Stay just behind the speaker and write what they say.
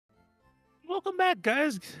Welcome back,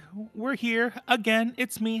 guys. We're here again.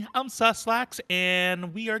 It's me. I'm Suslax,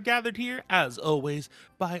 and we are gathered here, as always,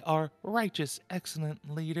 by our righteous, excellent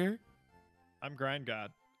leader. I'm GrindGod.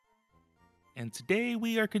 And today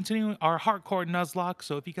we are continuing our hardcore Nuzlocke.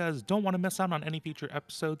 So if you guys don't want to miss out on any future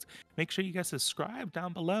episodes, make sure you guys subscribe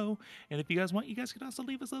down below. And if you guys want, you guys can also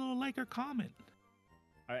leave us a little like or comment.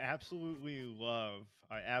 I absolutely love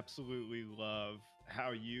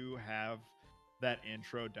how you have that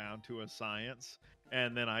intro down to a science,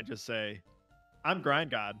 and then I just say, I'm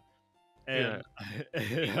GrindGod. Yeah.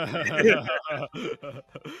 And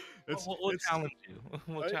it's We'll it's challenge you.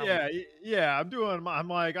 We'll challenge. yeah, yeah, I'm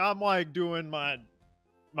like doing my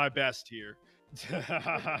best here.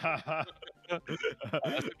 So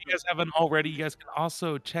if you guys haven't already, you guys can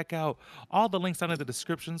also check out all the links down in the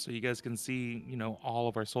description so you guys can see, all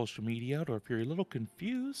of our social media. Or if you're a little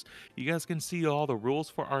confused, you guys can see all the rules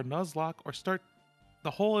for our Nuzlocke or start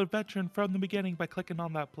the whole adventure from the beginning by clicking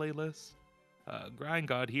on that playlist.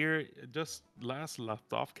 GrindGod here just last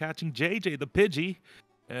left off catching JJ the Pidgey,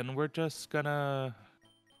 and we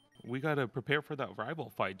gotta prepare for that rival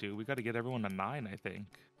fight, dude. We gotta get everyone to 9, I think.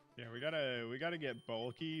 Yeah, we gotta get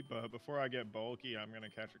bulky, but before I get bulky, I'm gonna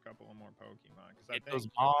catch a couple of more Pokemon because I Get think those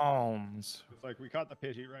bombs. it's like we caught the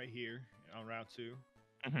Pidgey right here on Route 2,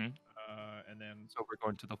 Hmm. and then So we're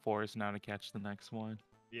going to the forest now to catch the next one.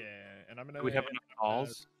 yeah, and I'm gonna. Do we have enough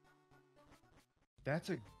balls? That's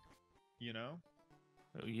a, you know,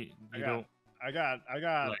 You I you got, don't I got, I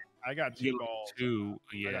got, like I got you two get balls. two.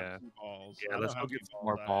 I got Yeah. two balls. Yeah, I know let's how go many get some balls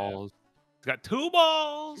more I have. balls. Got two Two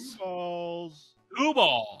balls. balls. Two Two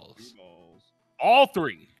balls. balls. All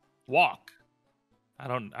three. Walk. I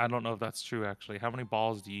don't know if that's true actually. How many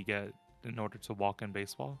balls do you get in order to walk in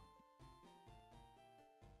baseball?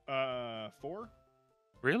 4.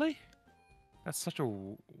 Really? That's such a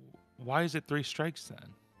why is it 3 strikes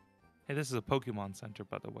then? Hey, this is a Pokemon Center,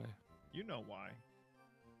 by the way. You know why?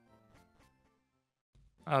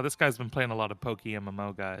 Oh, this guy's been playing a lot of Poke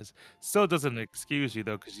MMO, guys. Still doesn't excuse you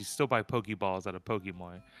though, because you still buy Pokeballs at a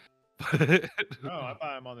Pokemon. Oh, I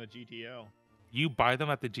buy them on the GTL. You buy them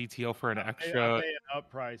at the GTO for an I extra. pay an up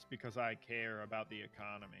price because I care about the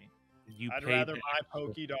economy. You I'd pay rather the my extra.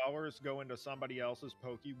 Poke dollars go into somebody else's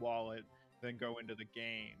Poke wallet than go into the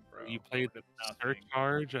game, bro. You Go pay into the nothing.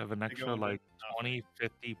 surcharge of an They extra go into like nothing. 20,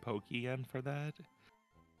 50 Pokeyen for that.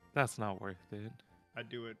 That's not worth it. I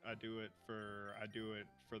do it for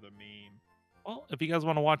the meme. Well, if you guys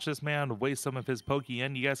want to watch this man waste some of his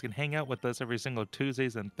Pokeyen, you guys can hang out with us every single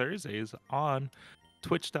Tuesdays and Thursdays on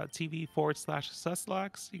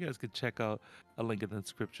twitch.tv/Suslax. You guys can check out a link in the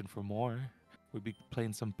description for more. We'll be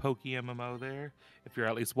playing some Poke MMO there. If you're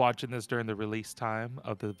at least watching this during the release time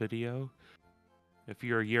of the video. If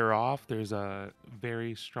you're a year off, there's a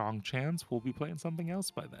very strong chance we'll be playing something else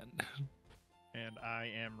by then. And I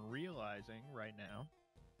am realizing right now,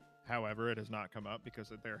 however, it has not come up because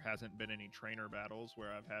there hasn't been any trainer battles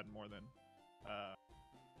where I've had more than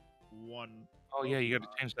one. Oh yeah, you got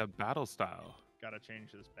Pokemon. to change that battle style. Gotta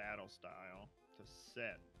change this battle style to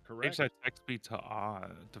set. Change Correct? that text speed to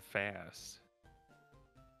fast.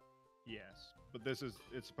 Yes. But it's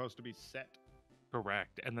supposed to be set.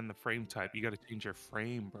 Correct. And then the frame type, you got to change your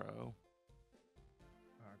frame, bro.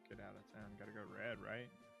 Oh, get out of town. Gotta go red, right?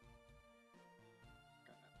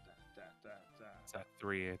 It's at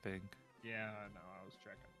 3, I think. Yeah, no, I was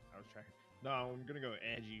checking. No, I'm gonna go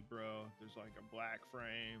edgy, bro. There's like a black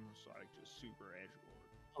frame, so like just super edge lord.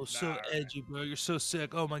 Oh, so Nah. edgy, bro. You're so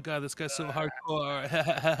sick. Oh my god, this guy's so Nah.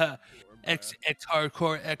 hardcore. X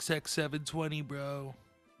hardcore XX720, bro.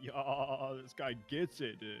 Yo, this guy gets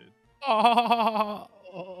it, dude. Oh.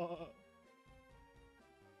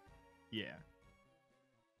 Yeah.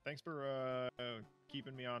 Thanks for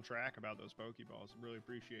keeping me on track about those Pokeballs. Really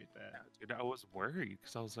appreciate that. Dude, I was worried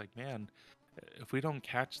because I was like, man, if we don't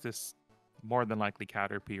catch this more than likely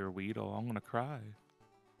Caterpie or Weedle, I'm gonna cry.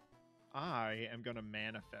 I am gonna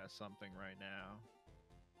manifest something right now.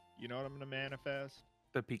 You know what I'm gonna manifest?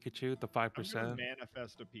 The Pikachu, the I'm 5%. gonna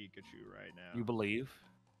manifest a Pikachu right now. You believe?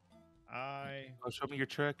 I Oh, show me your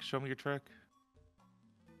trick. Show me your trick.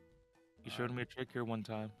 You showed me a trick here one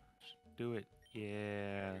time. Do it.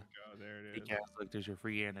 Yeah. There it is. Yeah, look, there's your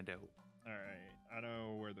free antidote. All right, I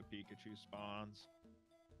know where the Pikachu spawns.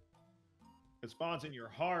 It spawns in your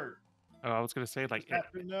heart. Oh, I was gonna say like, You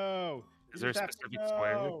have to know. is there a You just have to specific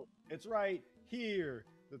square? know. It's right here.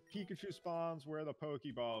 The Pikachu spawns where the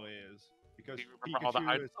Pokeball is because Do you remember all the Pikachu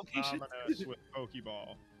hiding is locations? synonymous with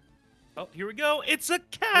Pokeball. Oh, here we go. It's a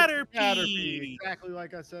It's a Caterpie. Caterpie, exactly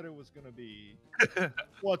like I said it was gonna be.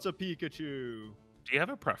 What's a Pikachu? Do you have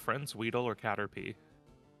a preference, Weedle or Caterpie?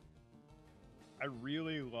 I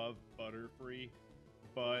really love Butterfree,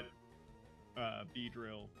 but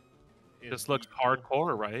Beedrill is Just looks Beedrill.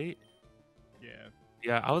 hardcore, right? Yeah.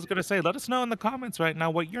 Yeah, I was gonna say, let us know in the comments right now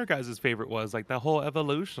what your guys' favorite was, like that whole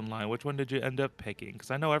evolution line. Which one did you end up picking? Because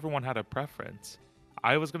I know everyone had a preference.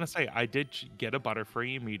 I was gonna say I did get a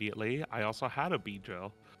Butterfree immediately. I also had a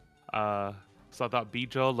Beedrill. Uh, so I thought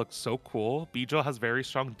Beedrill looked so cool. Beedrill has very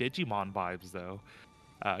strong Digimon vibes though.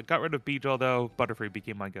 Got rid of Beedrill though. Butterfree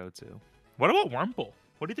became my go-to. What about Wurmple?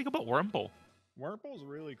 What do you think about Wurmple? Wurmple's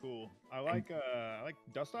really cool. I And like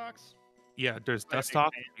Dustnox. yeah, there's Like a big Dustnox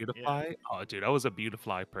and fan. Yeah. Beautifly. Oh, dude, I was a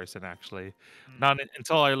Beautifly person actually. Mm. Not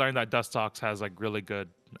until I learned that Dustnox has like really good,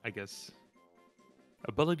 I guess,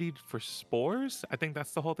 ability for spores. I think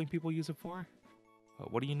that's the whole thing people use it for.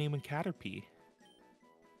 What are you naming Caterpie?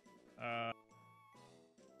 Uh,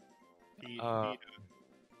 Uh,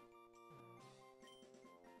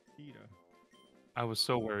 PETA. I was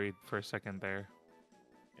so worried for a second there.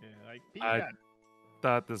 Yeah, like I PETA.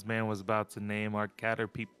 thought this man was about to name our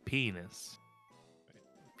Caterpie penis.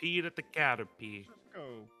 Pete at the Caterpie. Just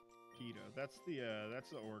go PETA. That's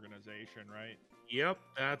the organization, right? Yep,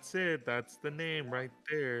 that's it. That's the name right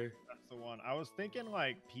there. That's the one. I was thinking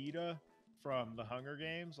like PETA from the Hunger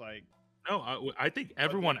Games, like, No, I think but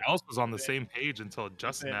everyone then, else was on the then, same page until but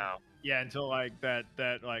just then, now. yeah, until like that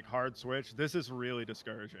like hard switch. This is really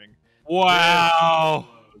discouraging. This Wow.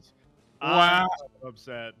 was. I'm Wow. so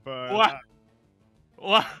upset, but What?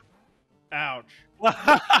 What? ouch, What?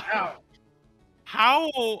 ouch.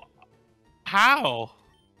 How? How?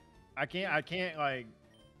 I can't like.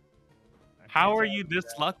 I How can't are tell you you this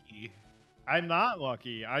that. lucky? I'm not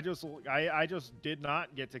lucky. I just did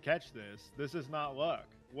not get to catch this. This is not luck.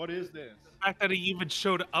 What is this? The fact that he even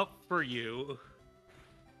showed up for you.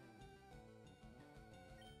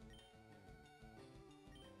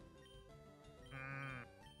 Mm.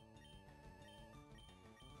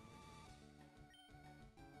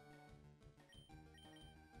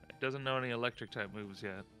 It doesn't know any electric type moves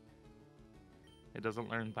yet. It doesn't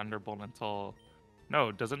learn Thunderbolt until.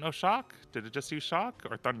 No, does it know Shock? Did it just use Shock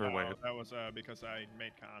or Thunder No, Wave? that was because I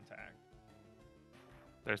made contact.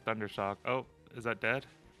 There's Thunder Shock. Oh, is that dead?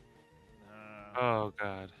 Nah, Oh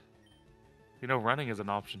god. You know, running is an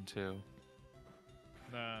option too.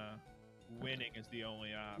 nah. Winning is the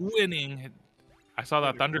only option. Winning. I saw that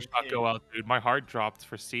Gotta Thunder Shock quit. go out, dude. My heart dropped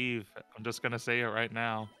for Steve. I'm just gonna say it right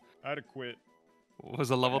now. I'd have quit.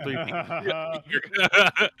 Was a level 3 Like, You nah,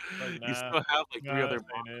 still have like 3 nah, other this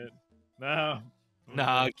ain't mons. it. No.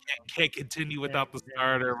 Nah, can't continue Can't without the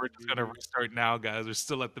starter. We're just gonna continue. restart now, guys. We're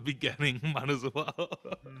still at the beginning. Might as well.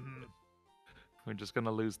 Mhm. We're just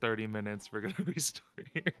gonna lose 30 minutes. We're gonna restart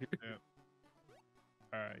here. Yeah.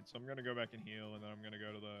 All right, so I'm gonna go back and heal, and then I'm gonna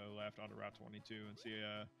go to the left onto Route 22 and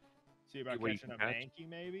see about what you catching a can catch. Mankey,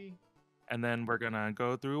 maybe. And then we're gonna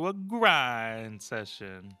go through a grind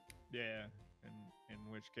session. Yeah, in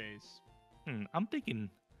which case, I'm thinking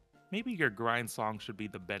maybe your grind song should be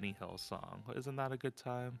the Benny Hill song. Isn't that a good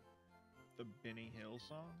time? the Benny Hill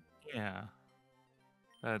song. Yeah.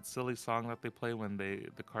 That silly song that they play when the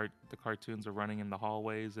cartoons are running in the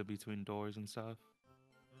hallways and between doors and stuff.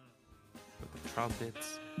 With the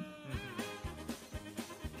trumpets. Mhm.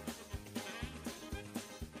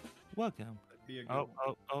 Welcome. That'd be a good Oh,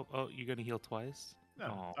 one. oh, you're gonna heal twice?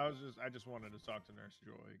 No, Oh, I just wanted to talk to Nurse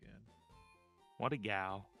Joy again. what a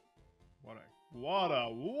gal. What a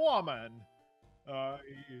woman.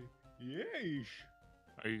 Yeesh.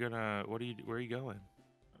 Are you gonna where are you going?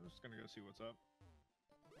 I'm just gonna go see what's up.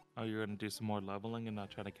 Oh, you're gonna do some more leveling and not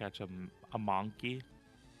try to catch a monkey?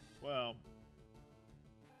 Well,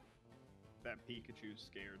 that Pikachu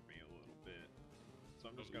scared me a little bit, so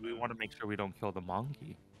I'm just We gonna. want to make sure we don't kill the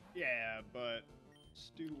monkey. Yeah, but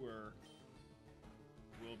Stewer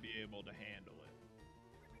will be able to handle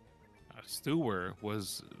it. Stewer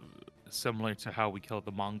was similar to how we killed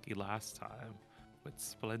the monkey last time with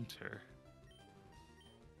Splinter.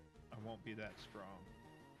 I won't be that strong.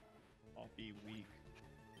 I'll be weak.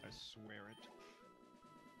 I swear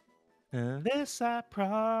it. And this I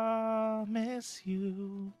promise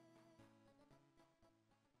you.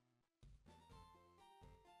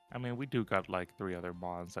 I mean, we do got like 3 other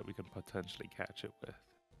mons that we can potentially catch it with.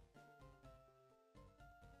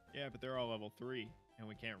 Yeah, but they're all level 3, and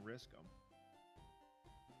we can't risk them.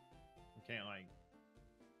 We can't, like...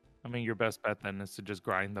 I mean, your best bet then is to just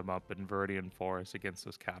grind them up in Viridian Forest against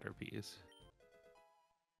those Caterpies.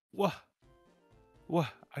 What? What?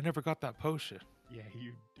 I never got that potion. Yeah,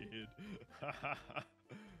 you did.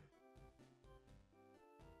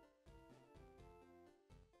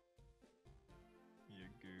 You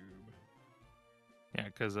goob. Yeah,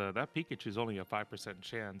 because that Pikachu's only a 5%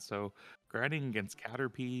 chance. So grinding against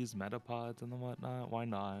Caterpies, Metapods, and the whatnot, why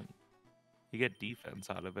not? You get defense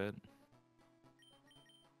out of it,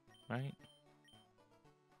 right?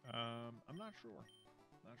 I'm not sure.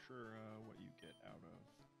 Not sure what you get out of.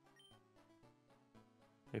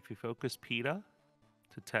 If you focus PETA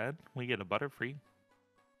to 10, we get a Butterfree.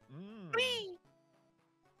 Mm. Bree!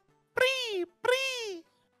 Bree! Bree!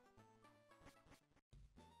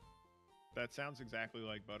 That sounds exactly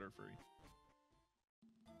like Butterfree.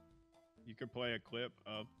 You could play a clip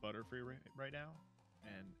of Butterfree right now,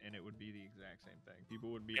 and it would be the exact same thing. People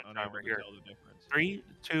would be unable Right to here. tell the difference. 3,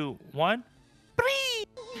 2, 1. Bree!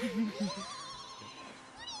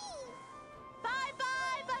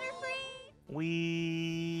 Bye-bye, Butterfree!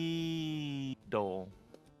 Weedle.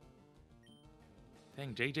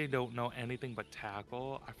 Dang, JJ don't know anything but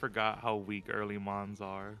tackle. I forgot how weak early Mons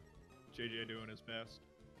are. JJ doing his best.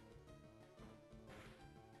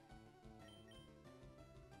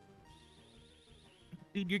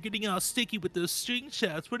 Dude, you're getting all sticky with those string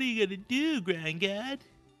shots. What are you gonna do, GrindGod?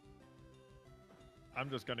 I'm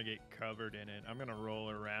just gonna get covered in it. I'm gonna roll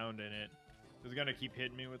around in it. It's gonna keep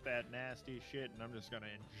hitting me with that nasty shit, and I'm just gonna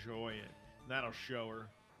enjoy it. And that'll show her.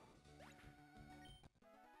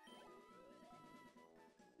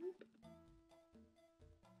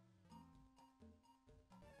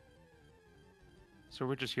 So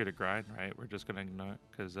we're just here to grind, right? We're just gonna ignore it,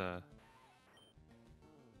 cause oh,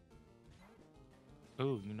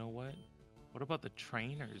 you know what? What about the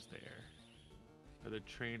trainers there? Are the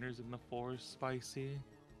trainers in the forest spicy?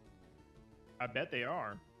 I bet they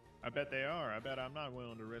are. I bet they are. I bet I'm not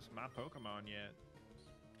willing to risk my Pokemon yet.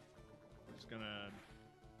 We're just gonna.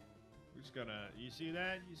 You see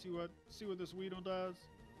that? You see what this Weedle does?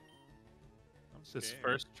 I'm scared. This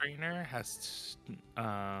first trainer has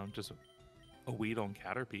just a Weedle and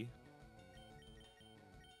Caterpie.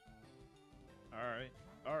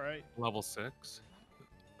 All right. Level 6.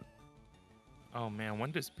 Oh man,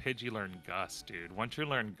 when does Pidgey learn Gust, dude? Once you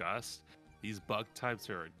learn Gust, these bug types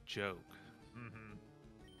are a joke. Mm-hmm.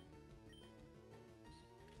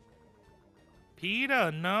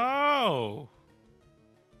 PETA, no!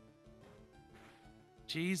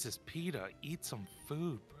 Jesus, PETA, eat some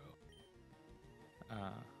food, bro.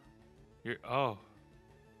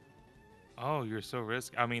 You're so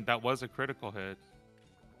risky. I mean, that was a critical hit.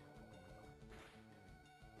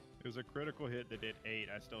 It was a critical hit that did 8.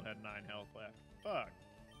 I still had 9 health left. Fuck.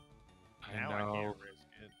 I Now know. I can't risk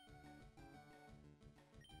it.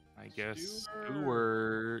 I guess Stewart.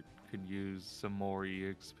 Stewart could use some more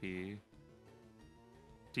EXP.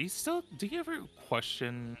 Do you ever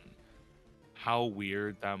question how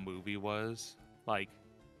weird that movie was? Like,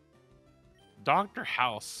 Dr.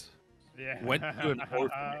 House Yeah. went to an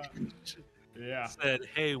orphanage, Yeah. said,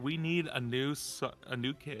 "Hey, we need a new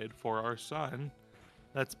kid for our son.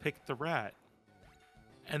 Let's pick the rat."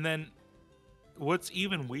 And then what's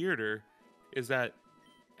even weirder is that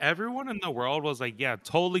everyone in the world was like, "Yeah,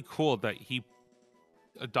 totally cool that he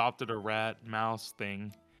adopted a rat mouse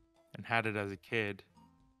thing and had it as a kid."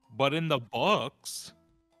 But in the books,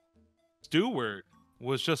 Stewart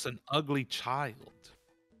was just an ugly child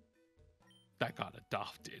that got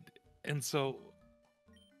adopted. And so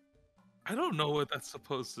I don't know what that's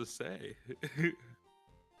supposed to say.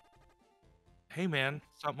 Hey man,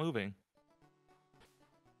 stop moving.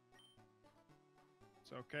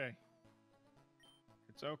 It's okay.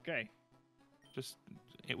 It's okay. Just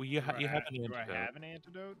you have an antidote. Do I have an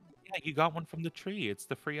antidote? Yeah, you got one from the tree. It's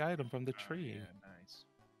the free item from the tree. Yeah, nice.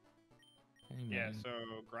 Hey, Yeah, man.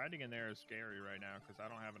 so grinding in there is scary right now because I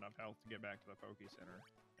don't have enough health to get back to the Poke Center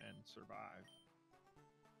and survive.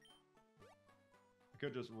 I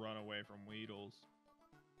could just run away from Weedles.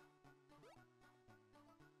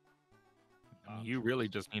 I mean, you really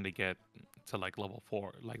just need to get to like level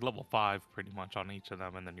 4, like level 5 pretty much on each of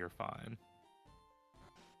them, and then you're fine.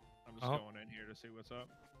 I'm just going in here to see what's up.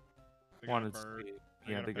 They got a Wanted to bird. see-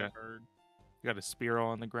 They yeah, got they a got pet bird. you got a Spearow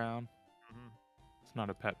on the ground. Mm-hmm. It's not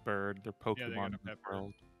a pet bird. They're Yeah, they got Pokemon a in pet the bird.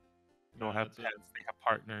 world. They don't have that's pets. They have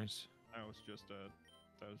partners. That was just a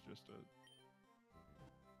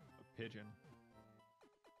pigeon.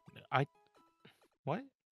 What?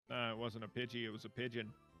 No, it wasn't a Pidgey. It was a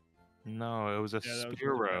pigeon. No, it was a Yeah, that was just a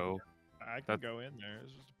Spearow. I can go in there.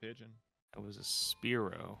 It's just a pigeon. It was a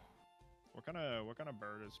Spearow. What kind of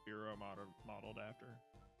bird is Spearow modeled after?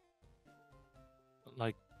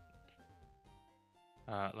 Like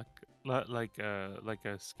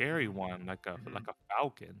a scary one, like a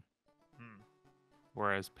falcon. Hmm.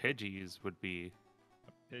 Whereas Pidgeys would be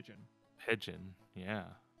A pigeon. pigeon. Yeah.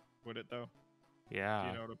 Would it though? Yeah. Do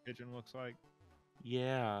you know what a pigeon looks like?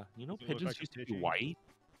 Yeah, you know, Does it look pigeons like a used to be Pidgey? white.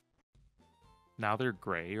 Now they're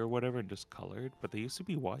gray or whatever and just colored, but they used to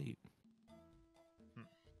be white. Hmm.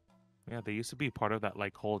 Yeah, they used to be part of that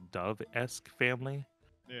like whole dove-esque family.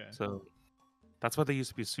 Yeah. So that's why they used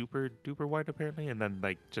to be super duper white apparently, and then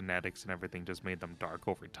like genetics and everything just made them dark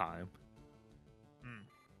over time. Hmm.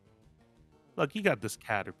 Look, you got this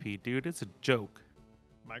Caterpie, dude. It's a joke.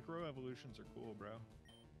 Microevolutions are cool, bro.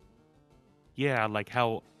 Yeah, like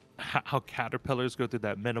how caterpillars go through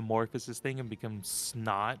that metamorphosis thing and become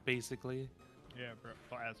snot, basically. Yeah, bro.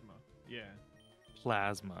 Plasma. Yeah.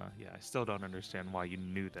 Plasma. Yeah, I still don't understand why you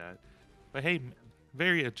knew that. But hey,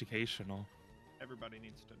 very educational. Everybody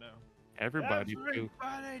needs to know. Everybody do.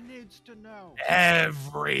 Everybody needs to know.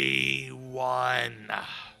 Everyone.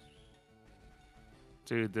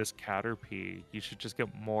 Dude, this Caterpie, you should just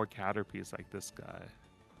get more Caterpies like this guy.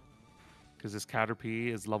 Because this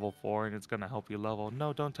Caterpie is level 4 and it's going to help you level.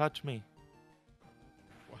 No, don't touch me.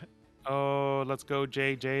 What? Oh, let's go,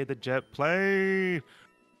 JJ, the jet plane.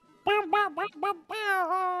 Let's go,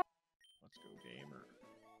 gamer.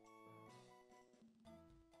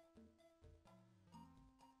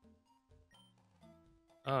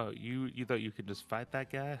 Oh, you thought you could just fight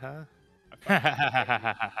that guy, huh?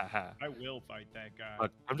 I will fight that guy.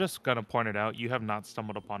 Look, I'm just gonna point it out. You have not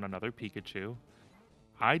stumbled upon another Pikachu.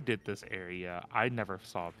 I did this area. I never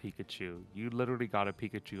saw a Pikachu. You literally got a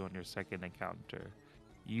Pikachu on your second encounter.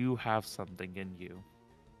 You have something in you.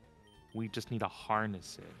 We just need to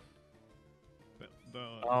harness it.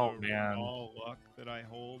 Oh, The man. raw luck that I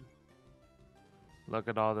hold. Look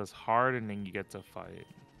at all this hardening you get to fight.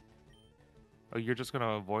 Oh, you're just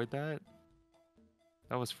gonna avoid that?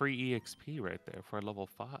 That was free EXP right there for level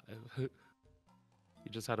 5. You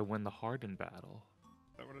just had to win the hardened battle.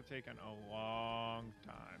 That would have taken a long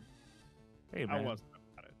time. Hey, I man. wasn't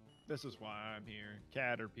about it. This is why I'm here.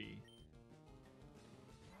 Caterpie.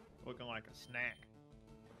 Looking like a snack.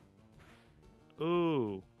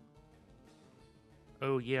 Ooh.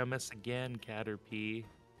 Oh, yeah, miss again, Caterpie.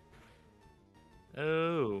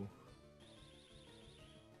 Oh.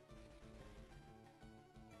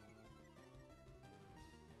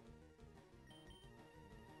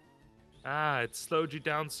 Ah, it slowed you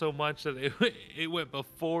down so much that it went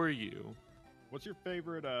before you. What's your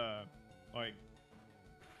favorite, like,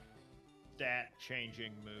 stat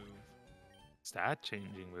changing move? Stat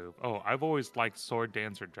changing move. Oh, I've always liked Sword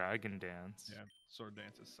Dance or Dragon Dance. Yeah, Sword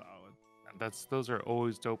Dance is solid. Those are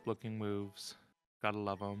always dope looking moves. Gotta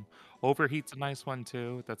love them. Overheat's a nice one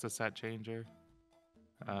too. That's a set changer.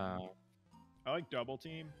 Uh, I like Double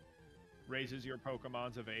Team. Raises your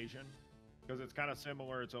Pokemon's evasion. Because it's kind of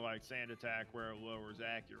similar to like Sand Attack where it lowers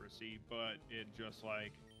accuracy, but it just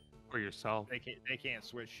like for yourself. they can't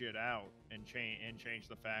switch shit out and change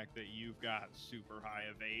the fact that you've got super high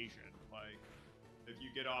evasion. Like if you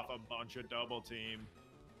get off a bunch of Double Team,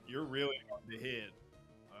 you're really hard to hit.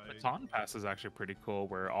 Like, Baton Pass is actually pretty cool,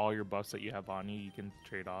 where all your buffs that you have on you can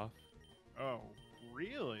trade off. oh,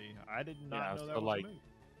 really? I did not know So that was like,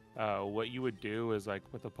 a move. what you would do is like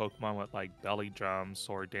with a Pokemon with like Belly Drum,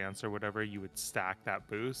 Sword Dance, or whatever, you would stack that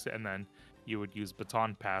boost, and then you would use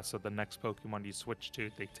Baton Pass. So the next Pokemon you switch to,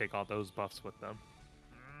 they take all those buffs with them.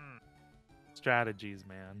 Strategies,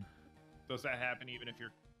 man. Does that happen even if your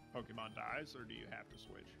Pokemon dies, or do you have to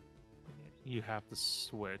switch? You have to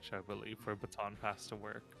switch, I believe, for Baton Pass to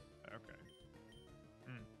work. Okay.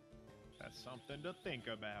 That's something to think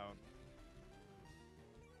about.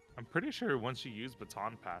 I'm pretty sure once you use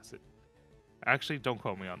Baton Pass, it... Actually, don't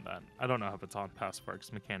quote me on that. I don't know how Baton Pass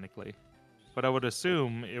works mechanically. But I would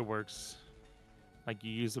assume it works like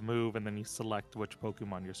you use a move and then you select which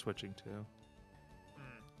Pokemon you're switching to.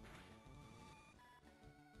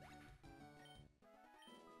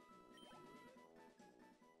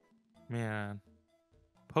 Man.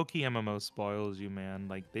 Poke MMO spoils you, man.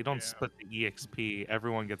 Like, they don't split the EXP.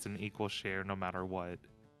 Everyone gets an equal share no matter what.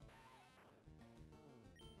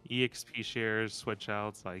 EXP shares, switch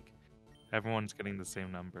outs, like, everyone's getting the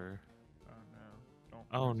same number. Oh no! Don't.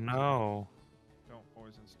 Oh no! Don't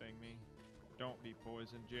poison sting me. Don't be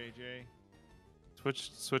poisoned, JJ.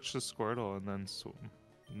 Switch to Squirtle and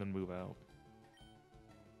then move out.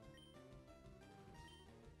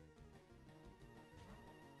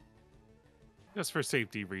 Just for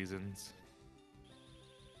safety reasons.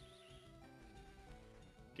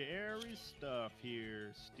 Scary stuff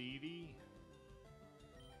here, Stevie.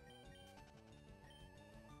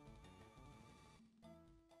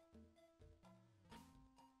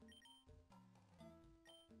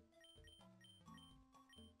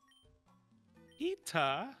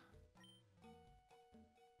 Ita?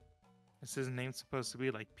 Is his name supposed to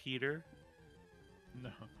be like Peter? No.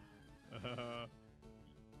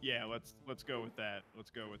 Yeah, let's go with that. Let's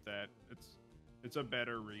go with that. It's a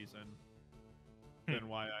better reason than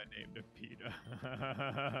why I named it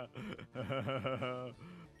PETA.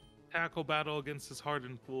 Tackle battle against this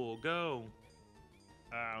hardened fool. Go.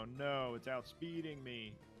 Oh no, it's outspeeding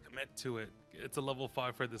me. Commit to it. It's a level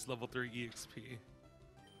 5 for this level 3 EXP.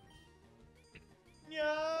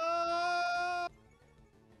 Yeah.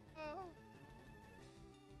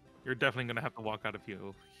 You're definitely going to have to walk out of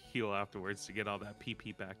heal afterwards to get all that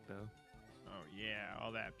PP back, though. Oh yeah,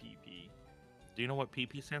 all that PP. Do you know what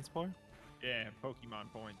PP stands for? Yeah,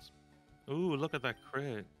 Pokemon points. Ooh, look at that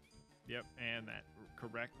crit. Yep, and that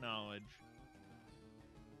correct knowledge.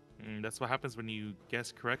 That's what happens when you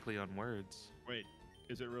guess correctly on words. Wait,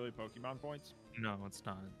 is it really Pokemon points? No, it's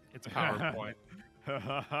not. It's PowerPoint.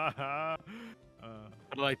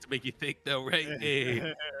 I'd like to make you think, though, right?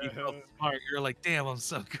 Hey, you felt smart. You're like, damn, I'm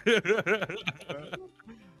so good.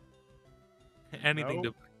 Anything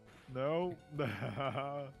nope. to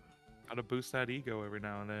No. gotta boost that ego every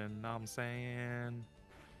now and then. Know what I'm saying?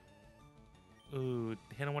 Ooh,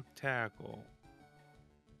 hit him with the tackle.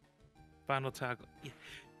 Final tackle.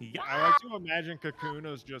 Yeah. I like to imagine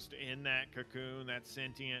Kakuna's just in that cocoon, that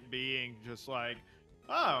sentient being, just like,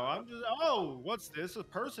 what's this? A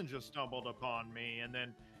person just stumbled upon me, and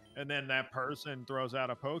then that person throws out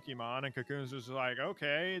a Pokemon, and Cocoon's just like,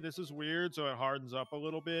 okay, this is weird, so it hardens up a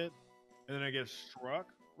little bit, and then it gets struck,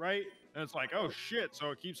 right? And it's like, oh shit,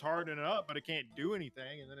 so it keeps hardening up, but it can't do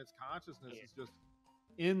anything, and then its consciousness is just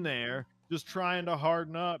in there, just trying to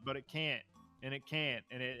harden up, but it can't, and it can't,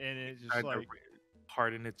 and it's just like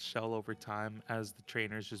harden its shell over time as the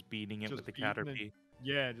trainer's just beating it with the Caterpie.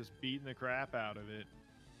 Yeah, just beating the crap out of it.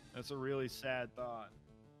 That's a really sad thought.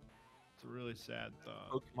 It's a really sad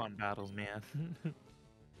thought. Pokemon battles, man.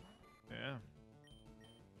 Yeah.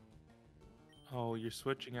 Oh, you're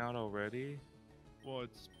switching out already? Well,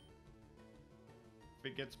 if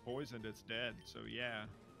it gets poisoned, it's dead. So yeah.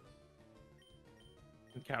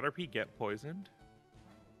 Can Caterpie get poisoned?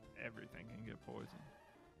 Everything can get poisoned.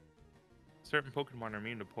 Certain Pokemon are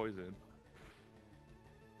immune to poison.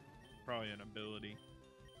 Probably an ability.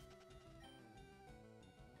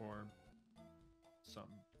 Or something.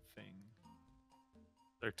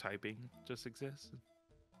 Their typing just exists.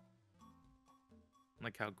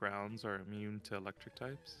 Like how grounds are immune to electric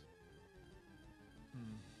types.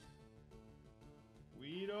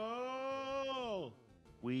 Weedle!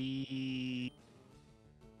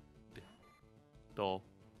 Dull.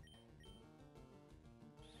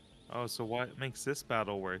 Oh, so what makes this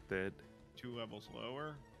battle worth it? 2 levels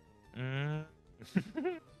lower?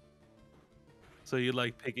 So you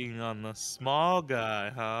like picking on the small guy,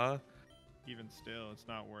 huh? Even still, it's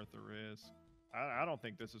not worth the risk. I don't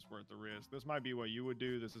think this is worth the risk. This might be what you would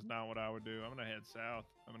do. This is not what I would do. I'm gonna head south.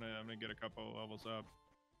 I'm gonna get a couple of levels up.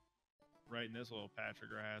 Right in this little patch of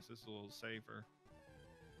grass. This is a little safer.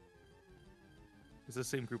 It's the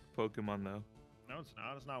same group of Pokemon, though. No, it's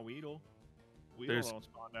not. It's not Weedle. Weedle don't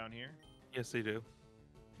spawn down here. Yes, they do.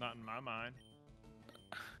 Not in my mind.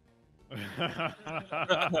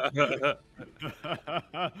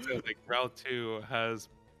 So, like, Route 2 has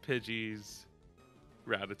Pidgeys,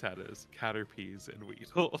 Rattatas, Caterpies, and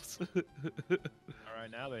Weedles.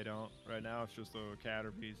 Right now they don't. Right now it's just the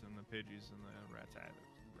Caterpies and the Pidgeys and the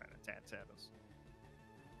Rattatatas.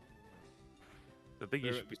 I think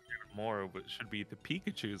you should be scared more, but it should be the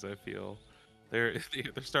Pikachus, I feel. They're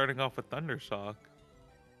starting off with Thundershock.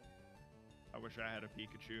 I wish I had a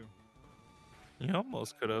Pikachu. You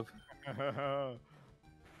almost could have.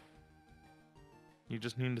 You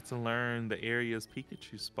just needed to learn the areas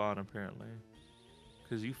Pikachu spawn, apparently.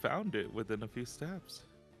 Because you found it within a few steps.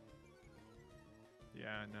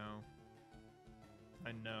 Yeah,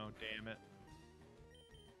 I know, damn it.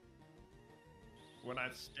 When I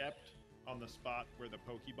stepped on the spot where the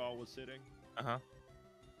Pokeball was sitting,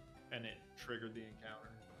 and it triggered the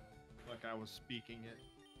encounter, like I was speaking it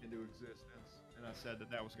into existence, and I said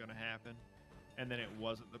that was going to happen, and then it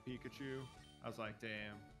wasn't the Pikachu. I was like,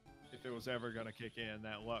 damn, if it was ever going to kick in,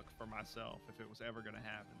 that luck for myself, if it was ever going to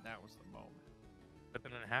happen, that was the moment. But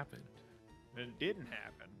then it happened. And it didn't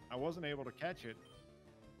happen. I wasn't able to catch it,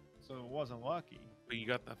 so it wasn't lucky. But you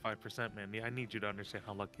got that 5%, man. Yeah, I need you to understand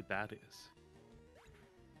how lucky that is.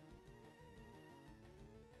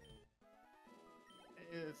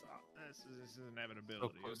 This is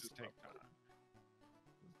inevitability. It'll just take time.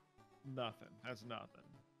 Nothing. That's nothing.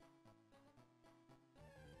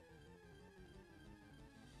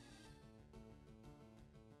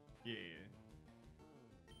 Yeah.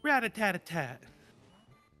 Rat-a-tat-a-tat.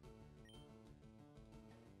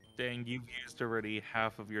 Dang, you've used already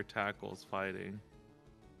half of your tackles fighting.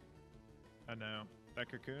 I know. That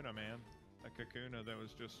Kakuna, man. That Kakuna that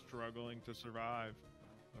was just struggling to survive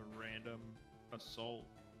a random assault.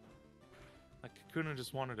 Like Kakuna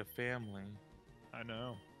just wanted a family. I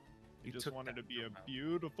know. He You just took wanted that to be a from him.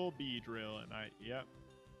 beautiful Beedrill, and yep.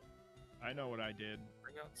 I know what I did.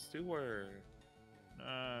 Bring out Stewart.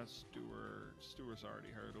 Stewart's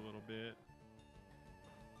already hurt a little bit.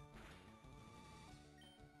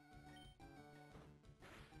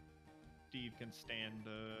 Steve can stand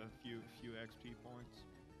a few XP points.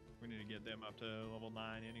 We need to get them up to level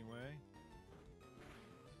 9 anyway.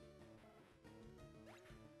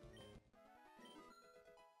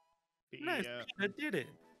 Nice, I did it.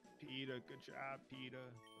 PETA, good job, PETA.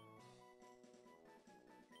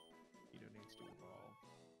 PETA needs to evolve.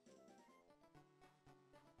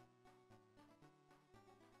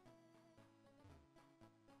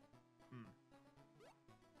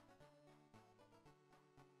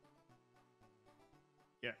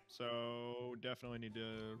 Yeah, so definitely need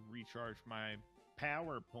to recharge my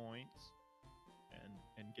power points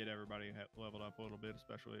and get everybody leveled up a little bit,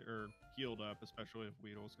 especially, or healed up, especially if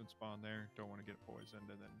Weedles can spawn there. Don't want to get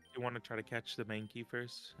poisoned and then... You want to try to catch the main key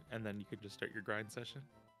first, and then you can just start your grind session?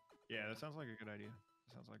 Yeah, that sounds like a good idea.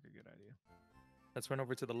 Sounds like a good idea. Let's run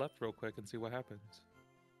over to the left real quick and see what happens.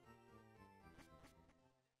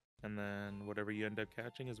 And then whatever you end up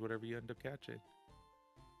catching is whatever you end up catching.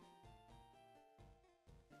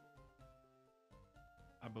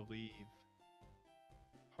 I believe.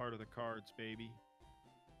 Heart of the cards, baby.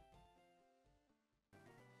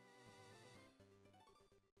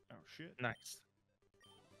 Oh, shit. Nice.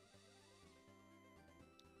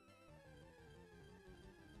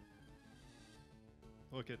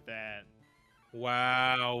 Look at that.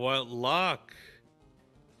 Wow, what luck.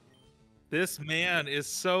 This man is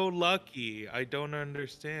so lucky. I don't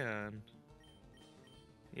understand.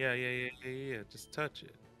 Yeah. Just touch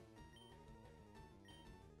it.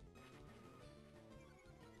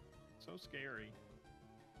 So scary.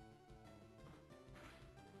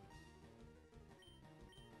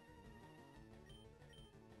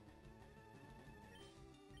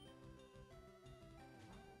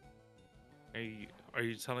 Are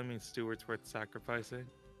you telling me Stewart's worth sacrificing?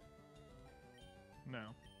 No.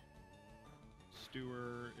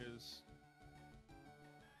 Stewart is...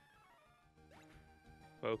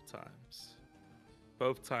 Both times.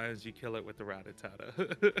 Both times you kill it with the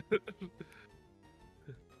Rattata.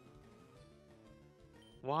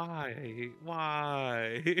 Why?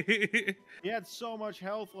 Why? He had so much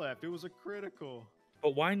health left. It was a critical.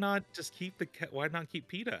 But why not just keep why not keep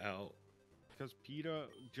PETA out? Because PETA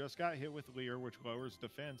just got hit with Leer, which lowers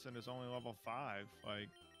defense and is only level 5. Like,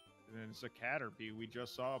 and it's a Caterpie. We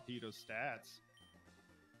just saw PETA's stats.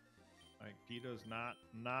 Like, PETA's not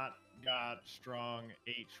got strong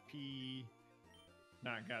HP,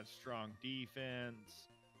 not got strong defense.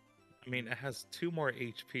 I mean, it has 2 more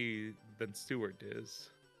HP than Stewart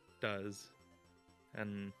does,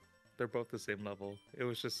 and they're both the same level. It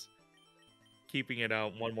was just keeping it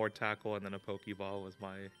out, 1 more tackle and then a Pokeball was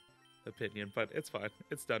my opinion, but it's fine.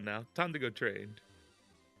 It's done now. Time to go train.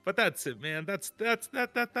 But that's it, man. That's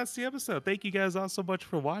the episode. Thank you guys all so much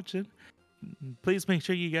for watching. Please make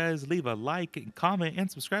sure you guys leave a like and comment and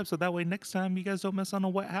subscribe so that way next time you guys don't miss out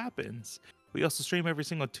on what happens. We also stream every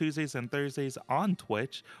single Tuesdays and Thursdays on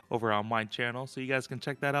Twitch over on my channel, so you guys can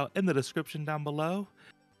check that out in the description down below.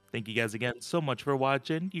 Thank you guys again so much for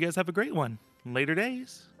watching. You guys have a great one. Later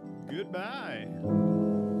days. Goodbye.